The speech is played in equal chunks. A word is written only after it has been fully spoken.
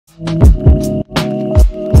What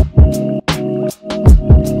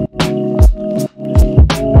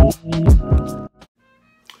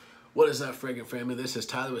is up, fragrant family? This is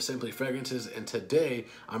Tyler with Simply Fragrances, and today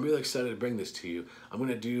I'm really excited to bring this to you. I'm going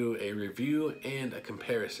to do a review and a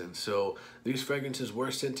comparison. So these fragrances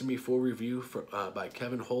were sent to me for review by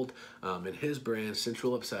Kevin Holt and his brand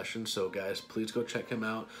Scentual Obsession. So guys, please go check him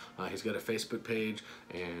out. He's got a Facebook page,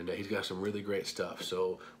 and he's got some really great stuff.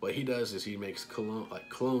 So what he does is he makes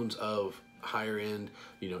clones of higher end,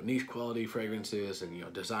 niche quality fragrances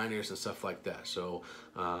and designers and stuff like that. So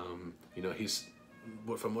he's,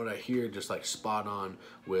 from what I hear, just like spot on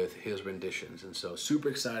with his renditions, and so super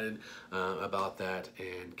excited about that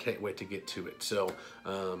and can't wait to get to it. So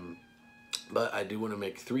but I do want to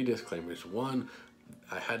make 3 disclaimers. One,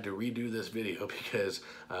 I had to redo this video because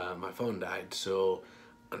my phone died, so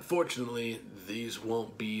unfortunately these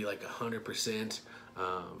won't be like 100%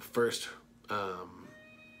 first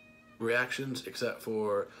reactions, except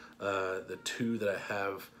for the 2 that I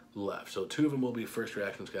have left. So 2 of them will be first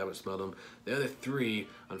reactions because I haven't smelled them. The other 3,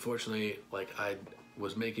 unfortunately, like I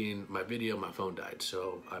was making my video, my phone died,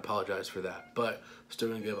 so I apologize for that, but still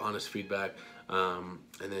gonna give honest feedback. And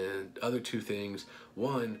then other 2 things.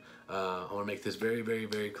 One, I want to make this very, very,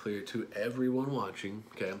 very clear to everyone watching,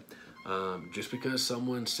 okay? Just because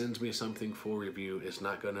someone sends me something for review is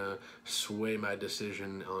not gonna sway my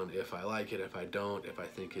decision on if I like it, if I don't, if I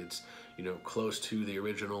think it's close to the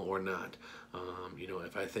original or not.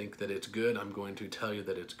 If I think that it's good, I'm going to tell you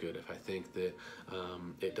that it's good. If I think that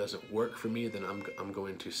it doesn't work for me, then I'm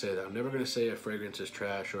going to say that. I'm never going to say a fragrance is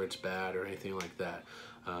trash or it's bad or anything like that.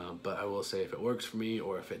 But I will say if it works for me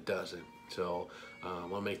or if it doesn't. So I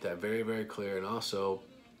want to make that very, very clear. And also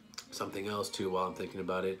something else too, while I'm thinking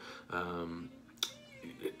about it, I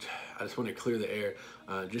just want to clear the air,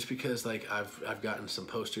 just because like I've gotten some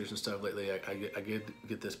posters and stuff lately. I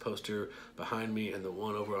get this poster behind me and the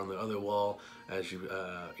one over on the other wall, as you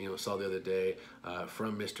saw the other day,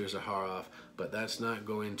 from Mr. Zaharoff. But that's not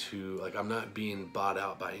going to, like, I'm not being bought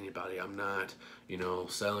out by anybody. I'm not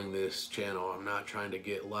selling this channel. I'm not trying to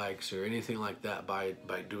get likes or anything like that by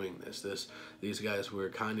doing this. These guys were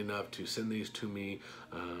kind enough to send these to me,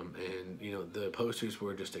 and the posters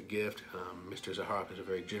were just a gift. Mr. Zaharoff is a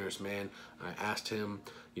very generous man. I asked him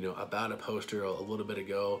about a poster a little bit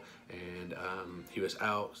ago, and he was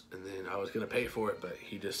out, and then I was gonna pay for it, but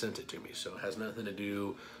he just sent it to me. So it has nothing to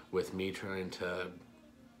do with me trying to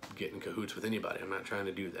get in cahoots with anybody. I'm not trying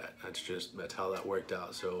to do that. That's how that worked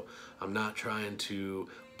out. So I'm not trying to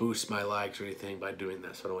boost my likes or anything by doing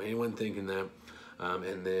that. So I don't want anyone thinking that.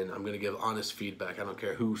 And then I'm going to give honest feedback. I don't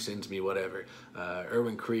care who sends me whatever.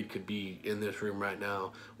 Erwin Creed could be in this room right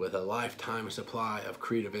now with a lifetime supply of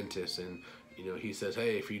Creed Aventus, and he says,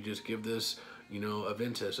 hey, if you just give this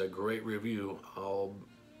Aventus a great review, I'll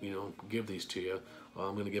give these to you. Well,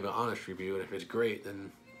 I'm going to give an honest review, and if it's great,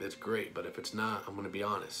 then it's great, but if it's not, I'm going to be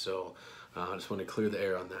honest. So I just want to clear the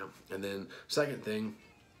air on that. And then second thing,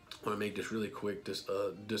 I want to make this really quick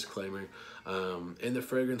disclaimer. In the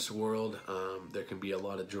fragrance world, there can be a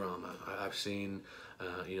lot of drama. I've seen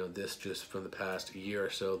this just from the past year or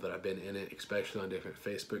so that I've been in it, especially on different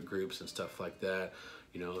Facebook groups and stuff like that.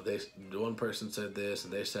 One person said this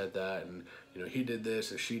and they said that, and he did this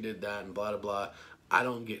and she did that and blah blah blah. I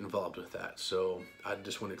don't get involved with that, so I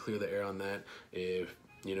just want to clear the air on that. If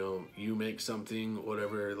you make something,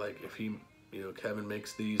 whatever, like if he, Kevin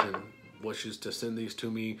makes these and wishes to send these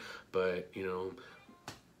to me, but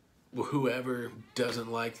whoever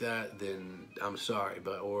doesn't like that, then I'm sorry.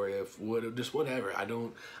 Or if just whatever,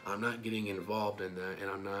 I'm not getting involved in that,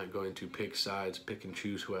 and I'm not going to pick sides, pick and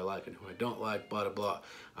choose who I like and who I don't like, blah blah blah.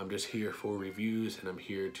 I'm just here for reviews, and I'm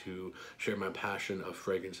here to share my passion of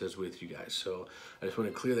fragrances with you guys. So I just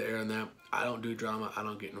want to clear the air on that. I don't do drama. I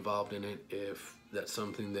don't get involved in it. If that's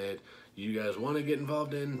something that you guys want to get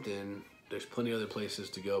involved in, then there's plenty of other places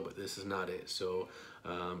to go, but this is not it. So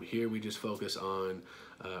here we just focus on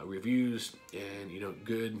reviews and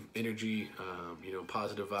good energy,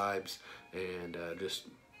 positive vibes, and just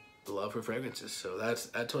love for fragrances. So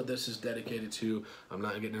that's what this is dedicated to. I'm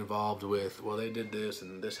not getting involved with, well, they did this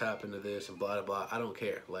and this happened to this and blah blah blah. I don't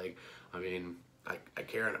care. Like, I mean, I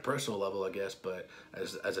care on a personal level, I guess, but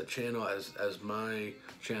as a channel, as my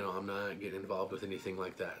channel, I'm not getting involved with anything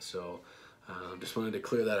like that. So just wanted to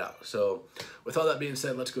clear that out. So with all that being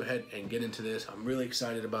said, let's go ahead and get into this. I'm really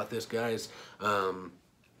excited about this, guys. I'm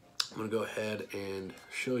gonna go ahead and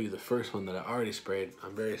show you the first one that I already sprayed.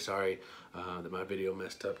 I'm very sorry that my video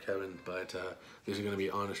messed up, Kevin, but these are gonna be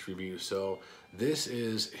honest reviews. So this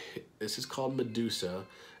is called Medusa,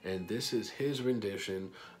 and this is his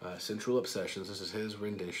rendition, Scentual Obsessions. This is his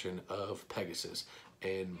rendition of Pegasus.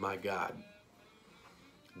 and my God,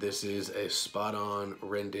 this is a spot-on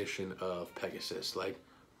rendition of Pegasus. Like,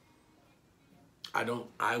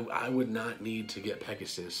 I would not need to get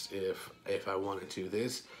Pegasus if I wanted to.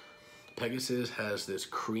 This Pegasus has this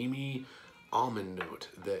creamy almond note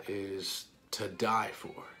that is to die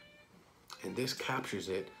for. And this captures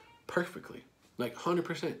it perfectly. Like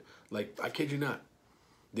 100%. Like, I kid you not.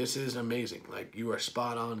 This is amazing. Like, you are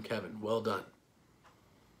spot on, Kevin. Well done.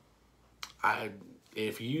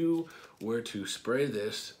 If you were to spray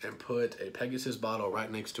this and put a Pegasus bottle right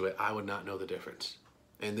next to it, I would not know the difference.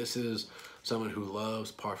 And this is someone who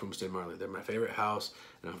loves Parfums de Marly. They're my favorite house,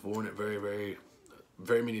 and I've worn it very, very,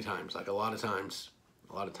 very many times. Like, a lot of times,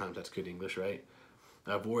 that's good English, right?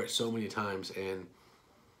 I've worn it so many times, and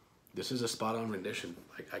this is a spot-on rendition.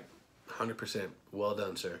 Like, 100%. Well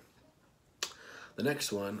done, sir. The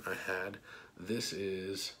next one I had, this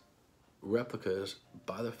is Replicas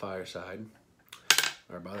by the Fireside,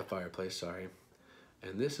 or by the Fireplace, sorry.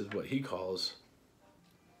 And this is what he calls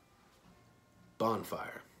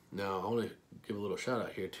Bonfire. Now, I want to give a little shout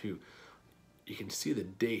out here too. You can see the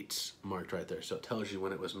dates marked right there, so it tells you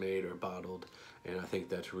when it was made or bottled, and I think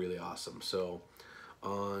that's really awesome. So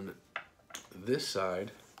on this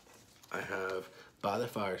side, I have by the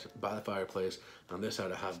Fireplace. On this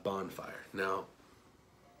side, I have Bonfire. Now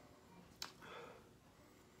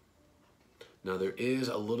there is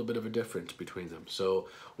a little bit of a difference between them. So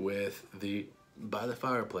with the By the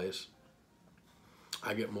Fireplace,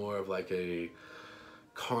 I get more of like a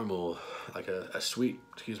caramel, like a sweet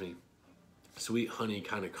honey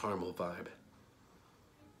kind of caramel vibe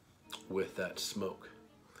with that smoke.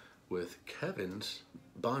 With Kevin's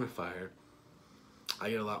Bonfire,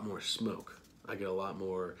 I get a lot more smoke. I get a lot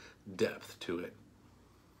more depth to it.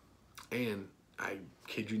 And I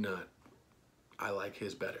kid you not, I like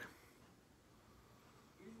his better.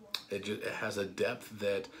 It has a depth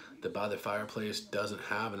that the By the Fireplace doesn't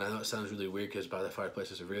have, and I know it sounds really weird because By the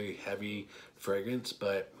Fireplace is a really heavy fragrance,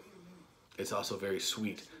 but it's also very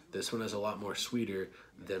sweet. This one is a lot more sweeter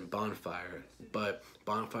than Bonfire, but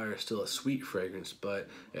Bonfire is still a sweet fragrance, but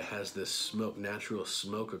it has this natural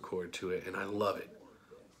smoke accord to it, and I love it.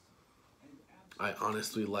 I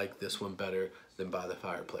honestly like this one better than By the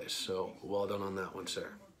Fireplace, so well done on that one, sir.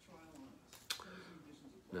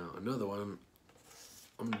 Now, another one,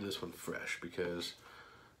 I'm going to do this one fresh because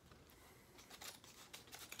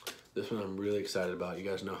this one I'm really excited about. You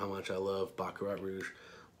guys know how much I love Baccarat Rouge.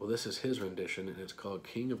 Well, this is his rendition, and it's called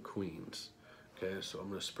King of Queens. Okay, so I'm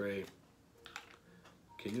going to spray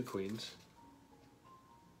King of Queens.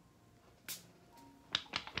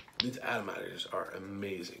 These atomizers are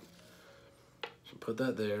amazing. So put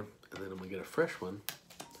that there, and then I'm going to get a fresh one.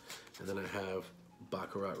 And then I have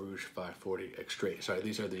Baccarat Rouge 540 Extrait. Sorry,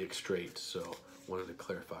 these are the Extraits, so wanted to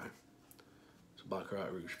clarify. So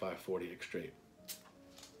Baccarat Rouge 540 Extrait.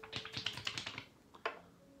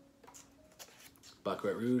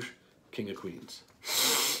 Baccarat Rouge, King of Queens.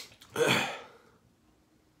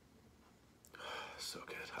 So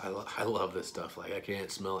good. I love this stuff. Like, I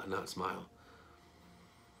can't smell it and not smile.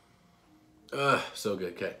 So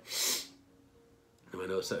good. Okay. Am I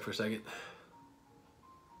nose set for a second?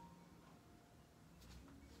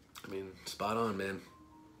 I mean, spot on, man.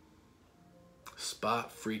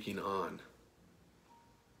 Spot freaking on.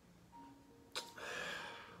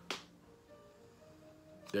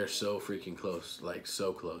 They're so freaking close, like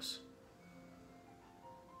so close.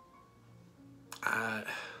 I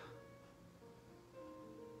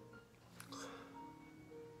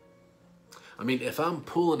mean, if I'm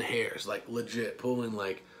pulling hairs, like legit pulling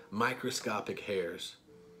like microscopic hairs,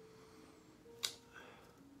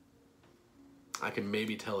 I can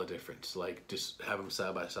maybe tell a difference, like just have them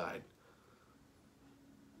side by side.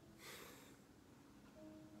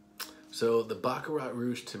 So the Baccarat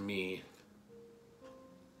Rouge to me,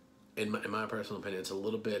 in my personal opinion, it's a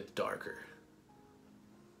little bit darker.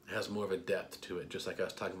 It has more of a depth to it, just like I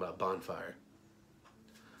was talking about Bonfire.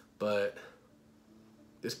 But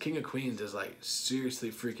this King of Queens is like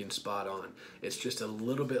seriously freaking spot on. It's just a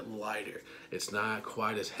little bit lighter. It's not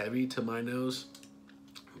quite as heavy to my nose,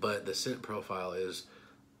 but the scent profile is,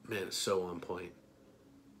 man, it's so on point.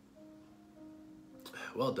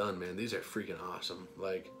 Well done, man. These are freaking awesome.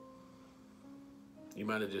 Like, you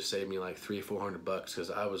might have just saved me like $300-400 because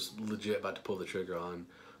I was legit about to pull the trigger on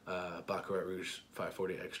Baccarat Rouge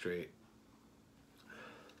 540 Extrait.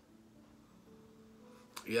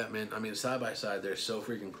 Yeah, man. I mean, side by side, they're so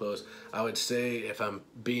freaking close. I would say if I'm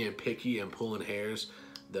being picky and pulling hairs,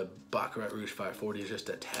 the Baccarat Rouge 540 is just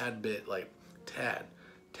a tad bit, like tad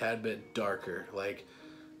bit darker, like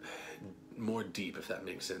more deep, if that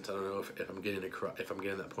makes sense. I don't know if I'm getting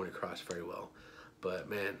that point across very well, But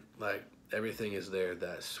man, like everything is there.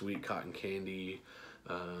 That sweet cotton candy,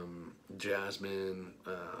 jasmine.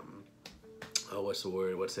 Oh, what's the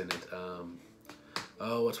word? What's in it?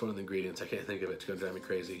 Oh, what's one of the ingredients? I can't think of it. It's gonna drive me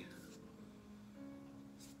crazy.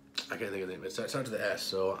 I can't think of the name. It starts with the S,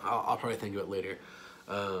 so I'll probably think of it later.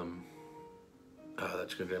 Oh,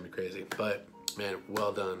 that's gonna drive me crazy. But man,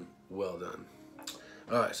 well done, well done.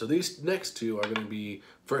 All right, so these next two are gonna be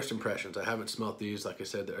first impressions. I haven't smelt these, like I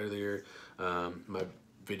said earlier. My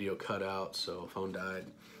video cut out, so phone died.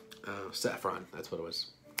 Saffron, that's what it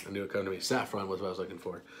was. I knew it come to me. Saffron was what I was looking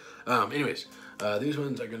for. Anyways, these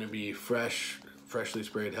ones are gonna be freshly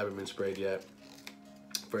sprayed, haven't been sprayed yet.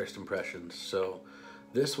 First impressions. So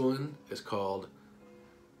this one is called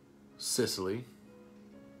Sicily,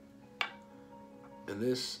 and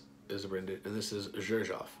this is Brendan, and this is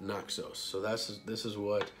Zherzhov, Naxos. So this is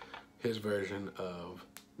what his version of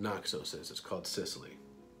Naxos is. It's called Sicily.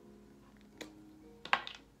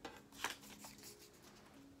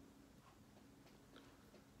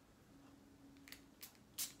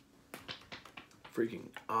 Freaking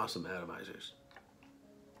awesome atomizers.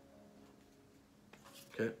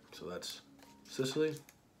 Okay, so that's Sicily.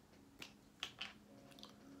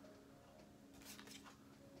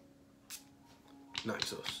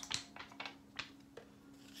 Naxos.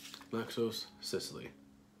 Naxos, Sicily.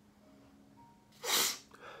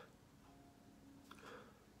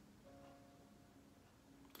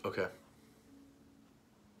 Okay.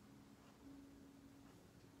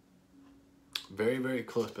 Very, very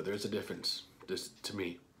close, but there's a difference, just to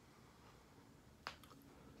me.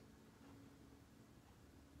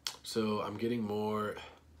 So I'm getting more,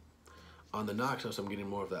 on the Naxos, I'm getting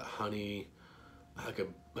more of that honey,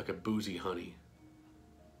 like a boozy honey.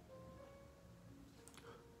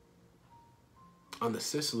 On the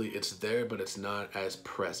Sicily, it's there, but it's not as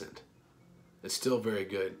present. It's still very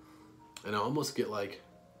good. And I almost get like,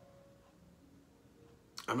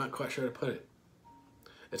 I'm not quite sure how to put it.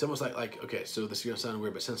 It's almost like okay, so this is gonna sound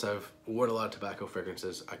weird, but since I've worn a lot of tobacco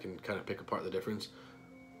fragrances, I can kind of pick apart the difference.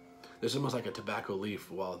 This is almost like a tobacco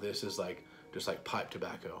leaf, while this is like just like pipe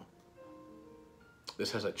tobacco.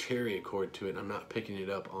 This has a cherry accord to it, and I'm not picking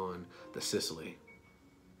it up on the Sicily.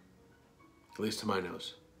 At least to my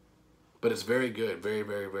nose. But it's very good, very,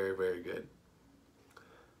 very, very, very good.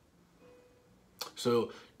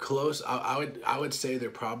 So close, I would say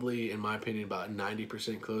they're probably, in my opinion, about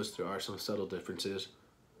 90% close. There are some subtle differences,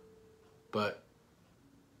 but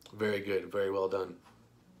very good, very well done.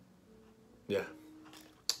 Yeah,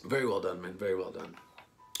 very well done, man, very well done.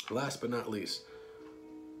 Last but not least,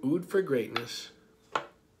 Oud for Greatness,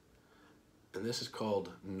 and this is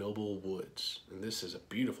called Noble Woods, and this is a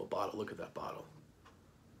beautiful bottle. Look at that bottle.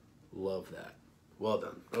 Love that. Well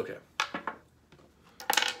done. Okay.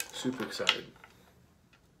 Super excited.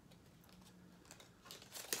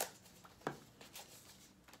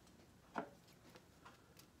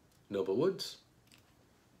 Noble Woods.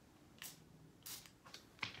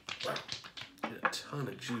 Wow. Get a ton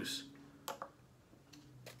of juice.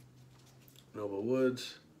 Noble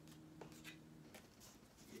Woods.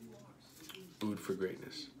 Oud for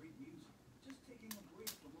Greatness.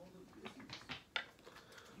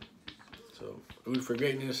 So, Oud for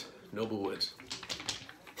Greatness, Noble Woods.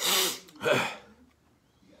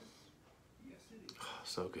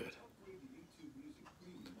 So good.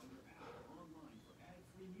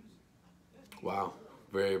 Wow,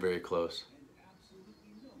 very, very close.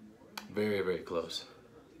 Very, very close.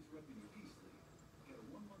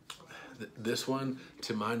 This one,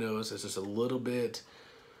 to my nose, is just a little bit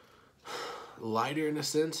lighter in a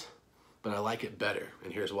sense, but I like it better,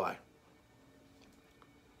 and here's why.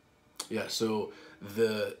 Yeah, so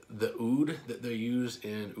the oud that they use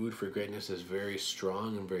in Oud for Greatness is very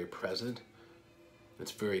strong and very present.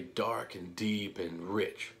 It's very dark and deep and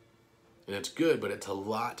rich. And it's good, but it's a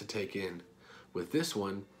lot to take in. With this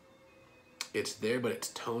one, it's there, but it's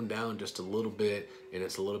toned down just a little bit, and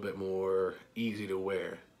it's a little bit more easy to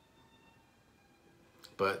wear.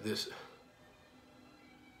 But this,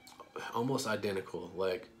 almost identical.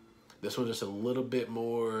 Like, this one's just a little bit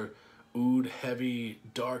more oud heavy,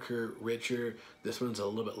 darker, richer. This one's a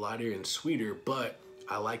little bit lighter and sweeter, but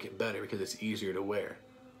I like it better because it's easier to wear.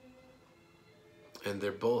 And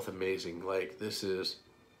they're both amazing. Like, this is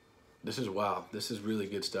wow. This is really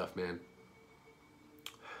good stuff, man.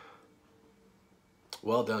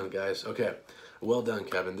 Well done, guys. Okay, well done,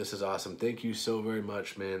 Kevin. This is awesome. Thank you so very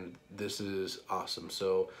much, man. This is awesome.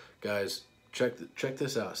 So, guys, check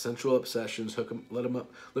this out. Scentual Obsessions. Look him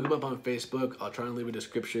up on Facebook. I'll try and leave a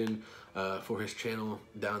description for his channel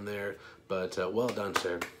down there. But well done,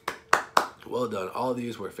 sir. Well done. All of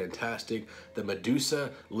these were fantastic. The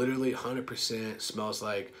Medusa, literally 100% smells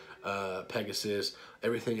like Pegasus.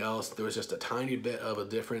 Everything else, there was just a tiny bit of a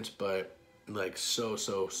difference, but like so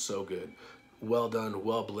good. Well done,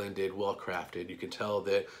 well blended, well crafted. You can tell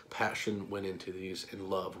that passion went into these and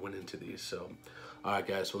love went into these. So, all right,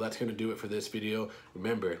 guys. Well, that's gonna do it for this video.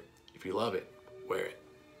 Remember, if you love it, wear it.